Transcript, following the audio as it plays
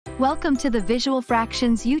Welcome to the Visual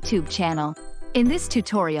Fractions YouTube channel. In this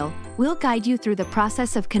tutorial, we'll guide you through the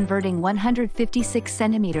process of converting 156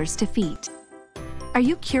 centimeters to feet. Are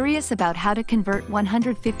you curious about how to convert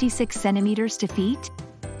 156 centimeters to feet?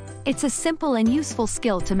 It's a simple and useful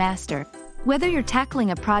skill to master. Whether you're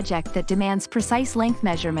tackling a project that demands precise length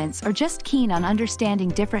measurements or just keen on understanding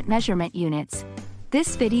different measurement units,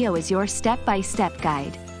 this video is your step-by-step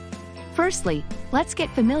guide. Firstly, let's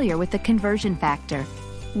get familiar with the conversion factor.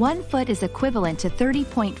 1 foot is equivalent to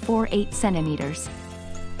 30.48 centimeters.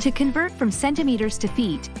 To convert from centimeters to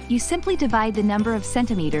feet, you simply divide the number of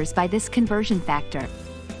centimeters by this conversion factor.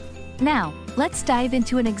 Now, let's dive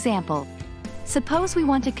into an example. Suppose we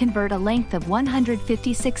want to convert a length of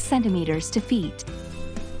 156 centimeters to feet.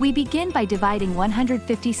 We begin by dividing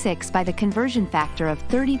 156 by the conversion factor of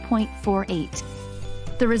 30.48.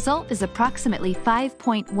 The result is approximately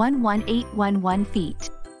 5.11811 feet.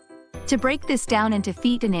 To break this down into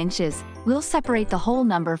feet and inches, we'll separate the whole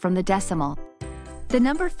number from the decimal. The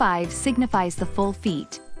number 5 signifies the full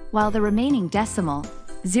feet, while the remaining decimal,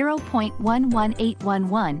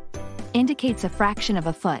 0.11811, indicates a fraction of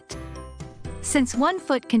a foot. Since 1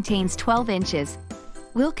 foot contains 12 inches,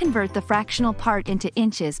 we'll convert the fractional part into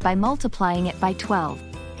inches by multiplying it by 12.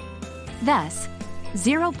 Thus,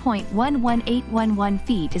 0.11811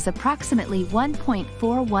 feet is approximately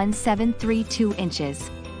 1.41732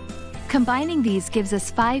 inches. Combining these gives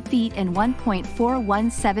us 5 feet and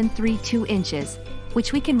 1.41732 inches,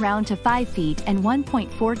 which we can round to 5 feet and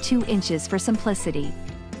 1.42 inches for simplicity.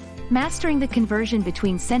 Mastering the conversion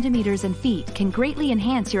between centimeters and feet can greatly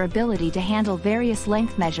enhance your ability to handle various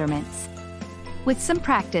length measurements. With some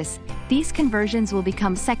practice, these conversions will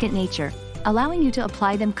become second nature, allowing you to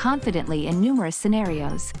apply them confidently in numerous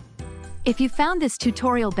scenarios. If you found this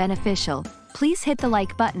tutorial beneficial, please hit the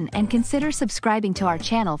like button and consider subscribing to our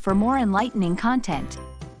channel for more enlightening content.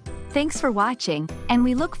 Thanks for watching, and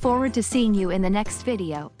we look forward to seeing you in the next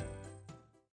video.